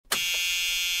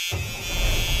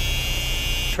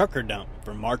Trucker Dump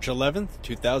for March 11th,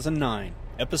 2009,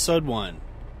 Episode 1.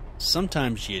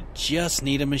 Sometimes you just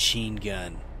need a machine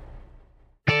gun.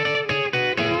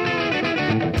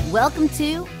 Welcome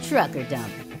to Trucker Dump,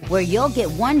 where you'll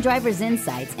get one driver's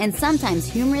insights and sometimes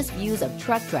humorous views of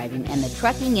truck driving and the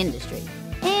trucking industry,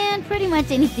 and pretty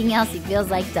much anything else he feels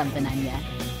like dumping on you.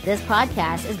 This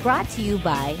podcast is brought to you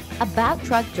by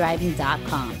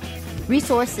AboutTruckDriving.com.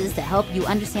 Resources to help you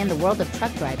understand the world of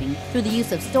truck driving through the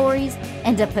use of stories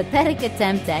and a pathetic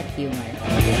attempt at humor.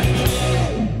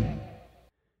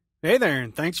 Hey there,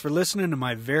 and thanks for listening to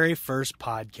my very first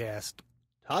podcast.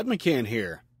 Todd McCann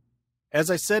here. As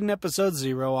I said in episode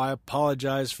 0, I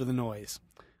apologize for the noise.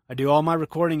 I do all my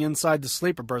recording inside the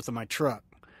sleeper berth of my truck.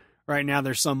 Right now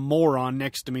there's some moron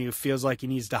next to me who feels like he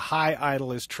needs to high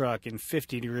idle his truck in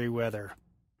 50-degree weather.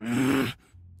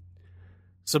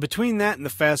 So between that and the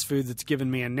fast food that's given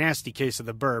me a nasty case of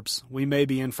the burps, we may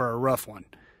be in for a rough one.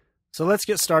 So let's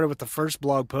get started with the first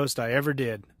blog post I ever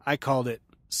did. I called it,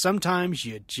 Sometimes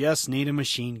You Just Need a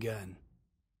Machine Gun.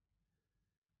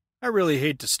 I really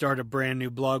hate to start a brand new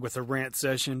blog with a rant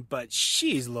session, but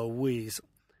she's Louise.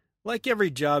 Like every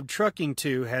job, trucking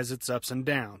too has its ups and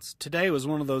downs. Today was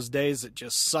one of those days that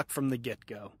just sucked from the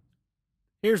get-go.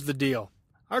 Here's the deal.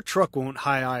 Our truck won't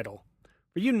high idle.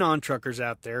 For you non-truckers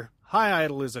out there, high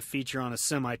idle is a feature on a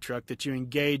semi-truck that you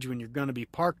engage when you're going to be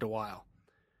parked a while.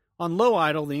 On low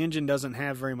idle, the engine doesn't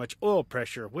have very much oil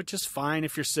pressure, which is fine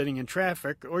if you're sitting in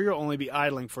traffic or you'll only be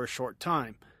idling for a short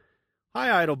time.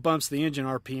 High idle bumps the engine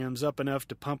RPMs up enough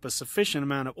to pump a sufficient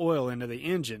amount of oil into the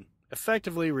engine,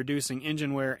 effectively reducing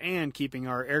engine wear and keeping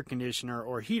our air conditioner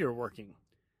or heater working.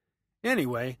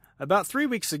 Anyway, about 3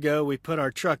 weeks ago we put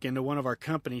our truck into one of our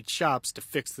company shops to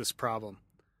fix this problem.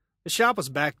 The shop was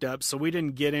backed up, so we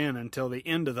didn't get in until the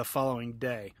end of the following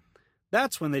day.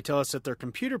 That's when they tell us that their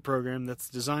computer program that's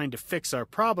designed to fix our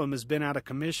problem has been out of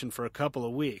commission for a couple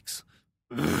of weeks.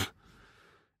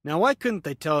 Now, why couldn't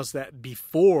they tell us that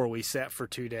before we sat for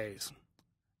 2 days?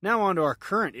 Now on to our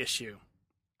current issue.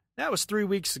 That was 3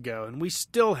 weeks ago, and we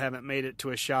still haven't made it to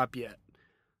a shop yet.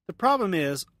 The problem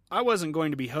is, I wasn't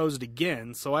going to be hosed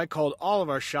again, so I called all of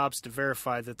our shops to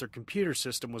verify that their computer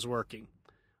system was working.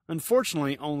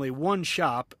 Unfortunately, only one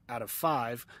shop, out of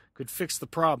 5, could fix the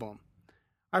problem.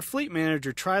 Our fleet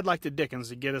manager tried like the dickens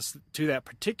to get us to that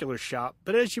particular shop,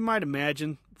 but as you might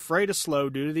imagine, freight is slow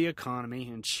due to the economy,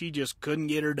 and she just couldn't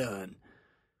get her done.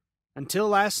 Until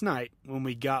last night, when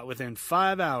we got within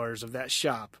 5 hours of that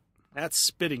shop. That's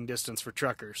spitting distance for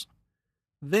truckers.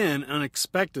 Then,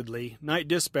 unexpectedly, night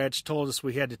dispatch told us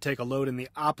we had to take a load in the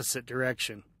opposite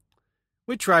direction.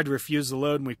 We tried to refuse the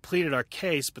load and we pleaded our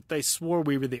case, but they swore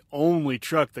we were the only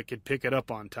truck that could pick it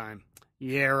up on time.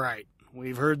 Yeah, right.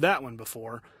 We've heard that one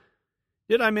before.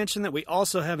 Did I mention that we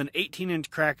also have an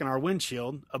 18-inch crack in our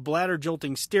windshield, a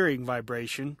bladder-jolting steering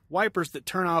vibration, wipers that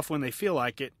turn off when they feel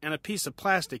like it, and a piece of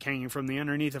plastic hanging from the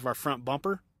underneath of our front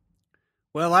bumper?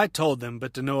 Well, I told them,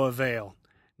 but to no avail.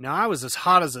 Now, I was as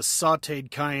hot as a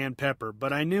sautéed cayenne pepper,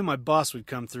 but I knew my boss would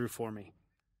come through for me.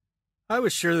 I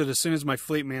was sure that as soon as my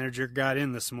fleet manager got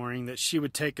in this morning that she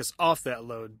would take us off that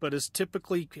load, but as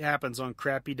typically happens on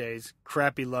crappy days,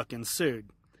 crappy luck ensued.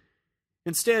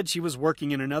 Instead, she was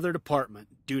working in another department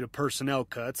due to personnel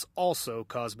cuts, also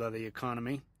caused by the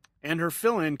economy, and her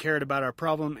fill-in cared about our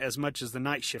problem as much as the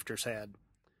night shifters had.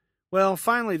 Well,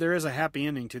 finally there is a happy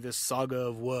ending to this saga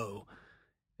of woe.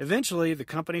 Eventually, the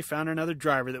company found another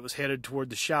driver that was headed toward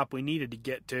the shop we needed to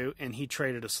get to, and he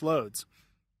traded us loads.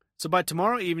 So by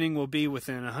tomorrow evening, we'll be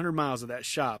within 100 miles of that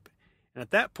shop. And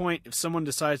at that point, if someone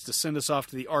decides to send us off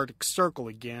to the Arctic Circle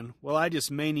again, well, I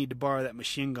just may need to borrow that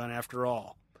machine gun after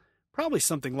all. Probably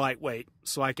something lightweight,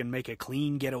 so I can make a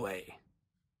clean getaway.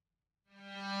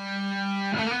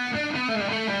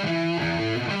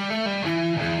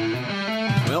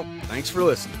 Well, thanks for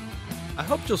listening. I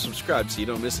hope you'll subscribe so you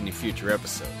don't miss any future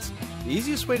episodes. The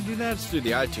easiest way to do that is through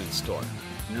the iTunes Store.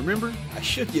 And remember, I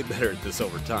should get better at this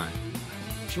over time.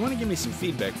 If you want to give me some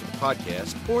feedback for the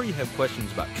podcast, or you have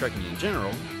questions about trucking in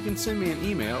general, you can send me an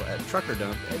email at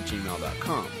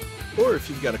truckerdump@gmail.com. Or if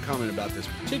you've got a comment about this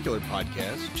particular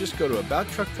podcast, just go to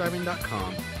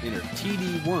abouttruckdriving.com, enter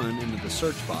TD1 into the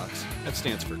search box, that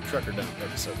stands for Trucker Dump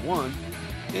Episode 1,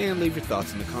 and leave your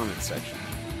thoughts in the comments section.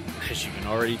 As you can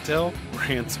already tell,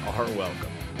 rants are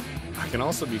welcome. I can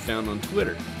also be found on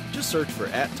Twitter. Just search for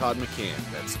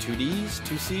 @ToddMcCann. That's 2 D's,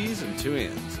 2 C's, and 2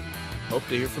 N's. Hope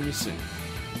to hear from you soon.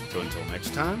 So until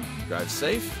next time, drive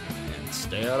safe and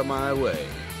stay out of my way.